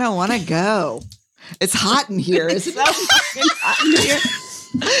 Fuck, I don't want to go. It's hot in here, isn't it?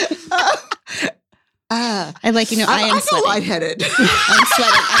 I like, I am I feel sweating. lightheaded. I'm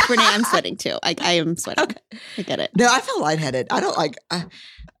sweating. Brené, I'm sweating too. I am sweating. Okay. I get it. No, I feel lightheaded. I don't like.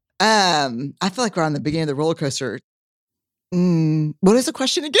 I feel like we're on the beginning of the roller coaster. What is the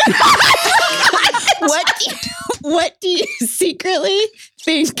question again? What do you secretly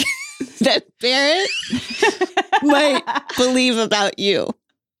think that Barrett might believe about you?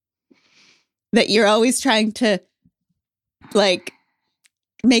 That you're always trying to, like,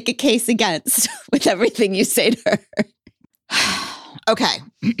 make a case against with everything you say to her. Okay.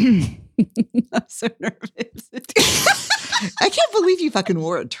 I'm so nervous. I can't believe you fucking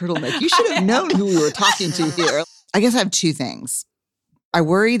wore a turtleneck. You should have known who we were talking to here. I guess I have two things. I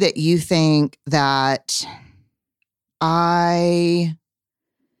worry that you think that I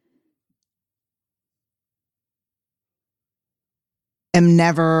am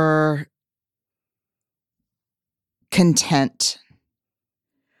never content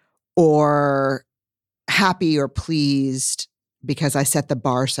or happy or pleased because I set the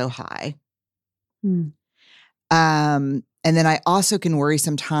bar so high. And then I also can worry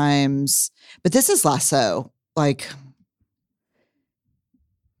sometimes, but this is less so. Like,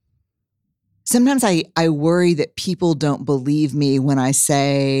 sometimes I worry that people don't believe me when I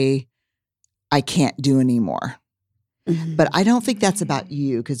say I can't do anymore. But I don't think that's about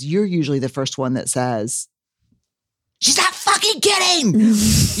you because you're usually the first one that says, she's not fucking kidding.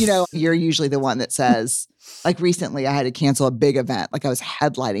 You're usually the one that says, like recently I had to cancel a big event. Like I was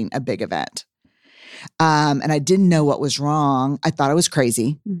headlining a big event. And I didn't know what was wrong. I thought I was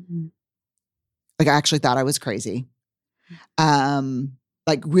crazy. Like I actually thought I was crazy.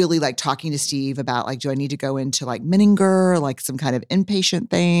 Like really like talking to Steve about like, do I need to go into like Menninger, like some kind of inpatient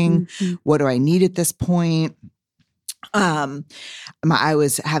thing? What do I need at this point? I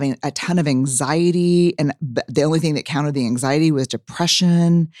was having a ton of anxiety and the only thing that countered the anxiety was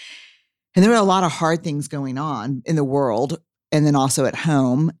depression. And there were a lot of hard things going on in the world and then also at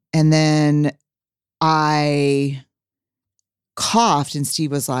home. And then I coughed and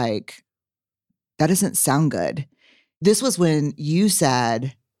Steve was like, that doesn't sound good. This was when you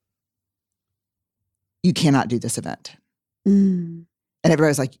said, you cannot do this event. And everybody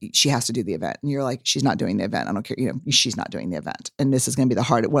was like, she has to do the event. And you're like, she's not doing the event. I don't care. She's not doing the event. And this is going to be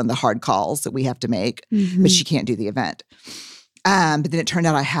one of the hard calls that we have to make, but she can't do the event. But then it turned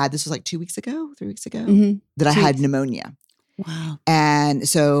out this was like 3 weeks ago, that I had pneumonia. Wow. And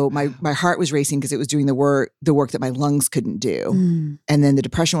so my heart was racing because it was doing the work that my lungs couldn't do. And then the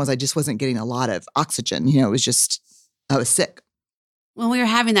depression was I just wasn't getting a lot of oxygen. It was just, I was sick. When we were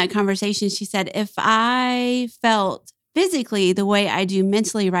having that conversation, she said, if I felt physically the way I do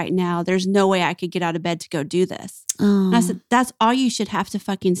mentally right now, there's no way I could get out of bed to go do this. And I said, that's all you should have to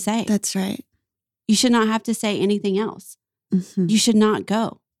fucking say. That's right. You should not have to say anything else. You should not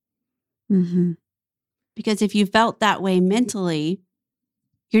go. Because if you felt that way mentally,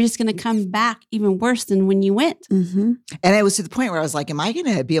 you're just going to come back even worse than when you went. Mm-hmm. And it was to the point where I was like, am I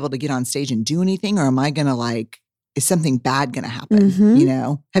going to be able to get on stage and do anything? Or am I going to is something bad going to happen?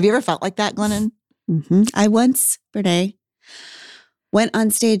 Mhm. Have you ever felt like that, Glennon? Mm-hmm. I once, Brené, went on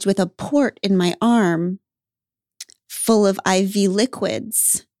stage with a port in my arm full of IV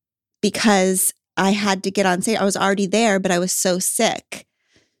liquids because I had to get on stage. I was already there, but I was so sick.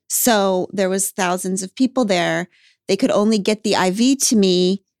 So there was thousands of people there. They could only get the IV to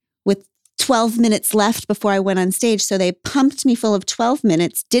me with 12 minutes left before I went on stage. So they pumped me full of 12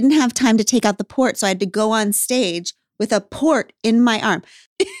 minutes, didn't have time to take out the port. So I had to go on stage with a port in my arm.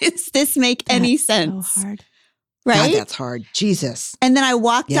 Does this make any sense? So hard. Right? God, that's hard. Jesus. And then I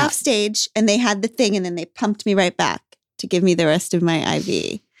walked Yeah. off stage and they had the thing and then they pumped me right back to give me the rest of my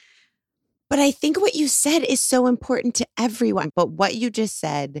IV. But I think what you said is so important to everyone. But what you just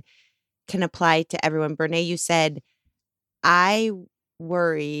said can apply to everyone. Brené, you said, I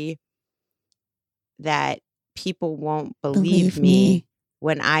worry that people won't believe me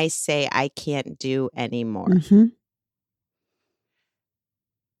when I say I can't do anymore. Mm-hmm.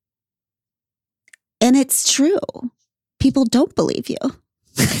 And it's true. People don't believe you.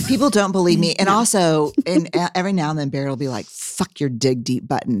 People don't believe me. And also, every now and then, Barrett will be like, fuck your dig deep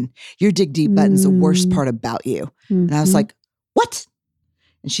button. Your dig deep button's the worst part about you. Mm-hmm. And I was like, what?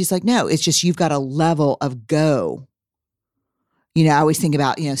 And she's like, no, it's just you've got a level of go. I always think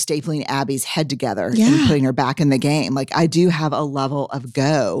about, stapling Abby's head together and putting her back in the game. Like, I do have a level of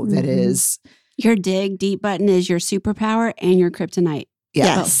go that is. Your dig deep button is your superpower and your kryptonite. Yeah.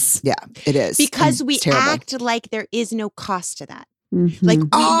 Yes. Yeah, it is. Because And we it's terrible. act like there is no cost to that. Mm-hmm. Like,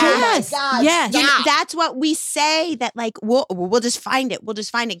 Yes. my God. Yes. You know, that's what we say, that like, we'll just find it. We'll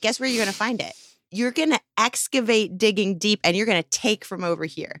just find it. Guess where you're going to find it? You're going to excavate digging deep and you're going to take from over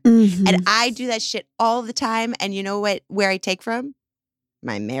here. Mm-hmm. And I do that shit all the time. And you know where I take from?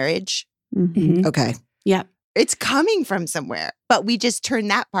 My marriage. Mm-hmm. Okay. Yep. It's coming from somewhere. But we just turn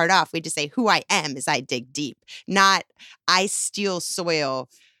that part off. We just say, who I am is I dig deep, not I steal soil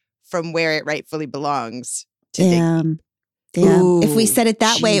from where it rightfully belongs to dig deep. Damn. Ooh, If we said it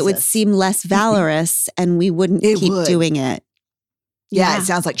that way, it would Jesus. seem less valorous and we wouldn't It keep would. doing it. Yeah, it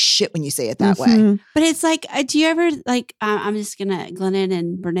sounds like shit when you say it that way. Mhm. But it's like, do you ever I'm just going to, Glennon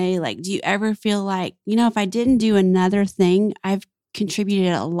and Brené, like, do you ever feel like, if I didn't do another thing, I've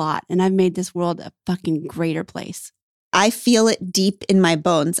contributed a lot and I've made this world a fucking greater place? I feel it deep in my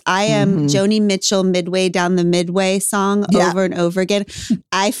bones. I am Joni Mitchell midway down the midway song over and over again.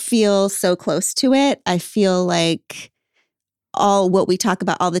 I feel so close to it. I feel like all what we talk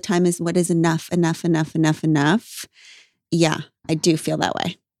about all the time is what is enough. Yeah, I do feel that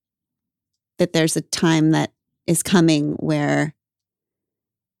way. That there's a time that is coming where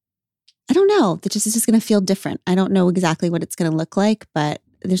I don't know, that it's just going to feel different. I don't know exactly what it's going to look like, but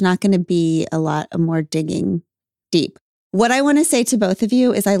there's not going to be a lot of more digging deep. What I want to say to both of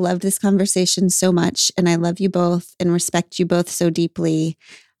you is I loved this conversation so much and I love you both and respect you both so deeply.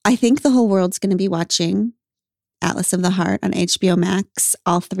 I think the whole world's going to be watching Atlas of the Heart on HBO Max.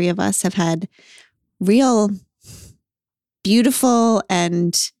 All three of us have had real beautiful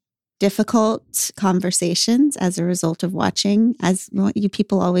and difficult conversations as a result of watching, as what you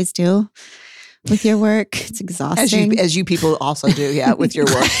people always do with your work. It's exhausting. As you people also do, with your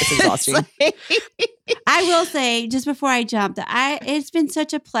work. It's exhausting. I will say, just before I jump, that it's been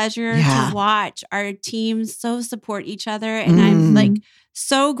such a pleasure to watch our teams so support each other. And I'm like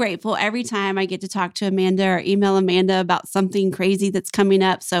so grateful every time I get to talk to Amanda or email Amanda about something crazy that's coming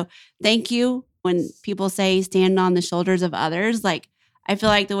up. So thank you. When people say stand on the shoulders of others, like, I feel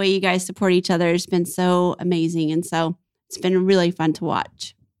like the way you guys support each other has been so amazing. And so it's been really fun to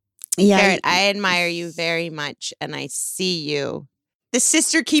watch. Yeah. Barrett, I admire you very much and I see you. The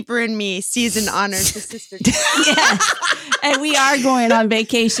sister keeper in me sees and honors the sister keeper. Yes. And we are going on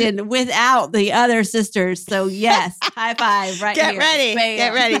vacation without the other sisters. So yes, high five right Get here. ready. Bam.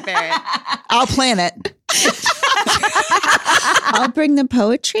 Get ready, Barrett. I'll plan it. I'll bring the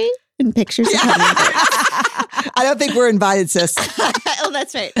poetry and pictures of hummingbirds. I don't think we're invited, sis. Oh,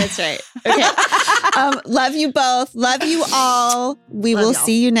 that's right. That's right. Okay. Love you both. Love you all. We will y'all.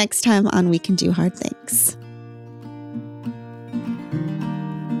 see you next time on We Can Do Hard Things.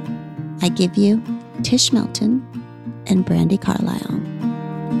 I give you Tish Melton and Brandy Carlisle.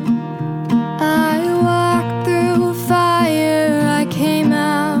 I walked through fire, I came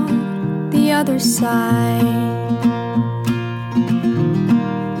out the other side.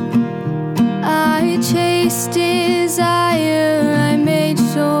 I chased desire, I made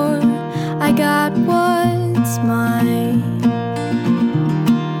sure I got what's mine.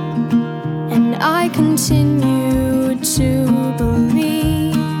 And I continue to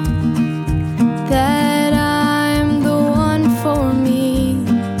believe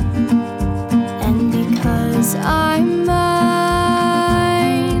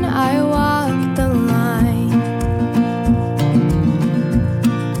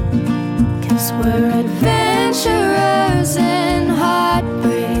 'Cause we're adventurers and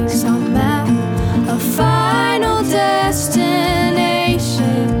heartbreaks on map, a final destination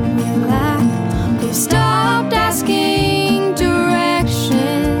we lack. We've stopped asking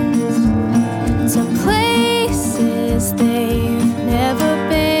directions to places they've never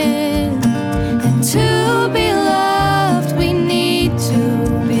been. And to be loved, we need to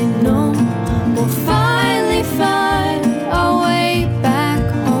be known. We'll finally find our way back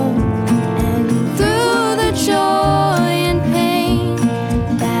home. And through the joy and pain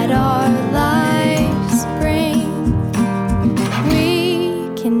that our lives bring, we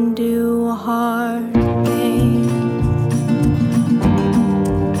can do hard things.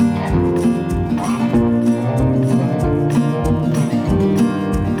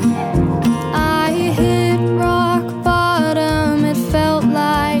 I hit rock bottom, it felt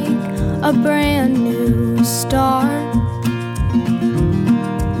like a brand new start.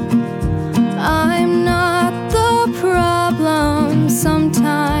 I'm not the problem,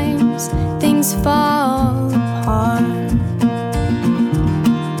 sometimes things fall apart.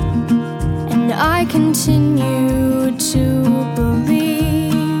 And I continue to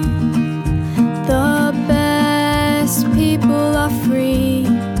believe the best people are free.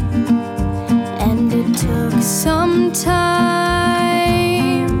 And it took some time,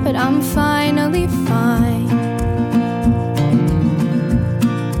 but I'm finally fine.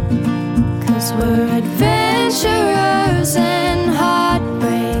 'Cause we're adventurers and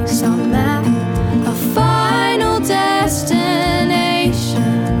heartbreaks on map, a final destination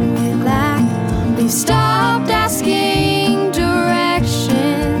we lack. We've stopped asking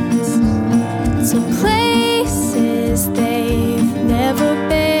directions to places they've never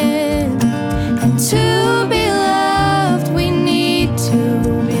been. And to be loved, we need to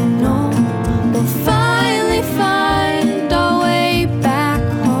be known. We'll finally find our way back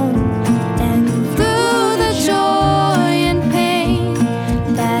home. And through the joy and pain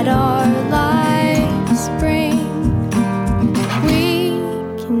that our lives bring, we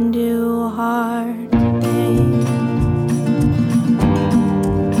can do hard things.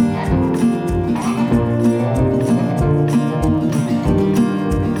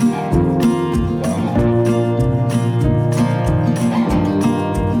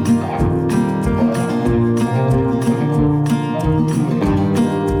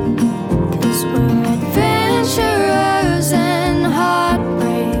 Cause we're adventurers and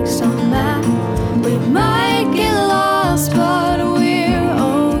heartbreaks on map. We might get lost, but we're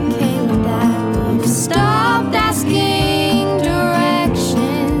okay with that. We've stopped asking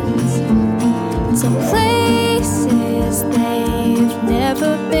directions to places they've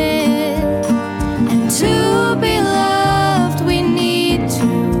never been. And to be loved, we need to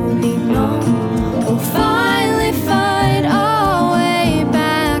be known. We'll finally find our way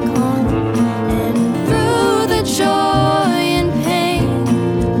back home. And through the joy and pain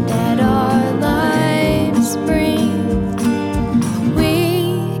that our lives bring, we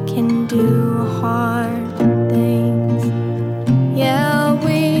can do hard things. Yeah,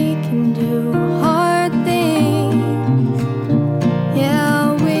 we can do hard things.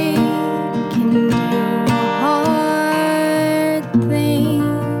 Yeah, we can do hard things.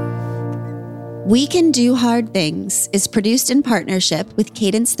 We Can Do Hard Things is produced in partnership with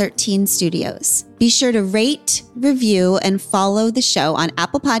Cadence 13 Studios. Be sure to rate, review, and follow the show on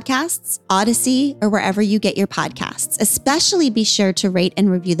Apple Podcasts, Odyssey, or wherever you get your podcasts. Especially be sure to rate and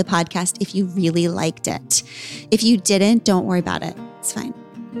review the podcast if you really liked it. If you didn't, don't worry about it. It's fine.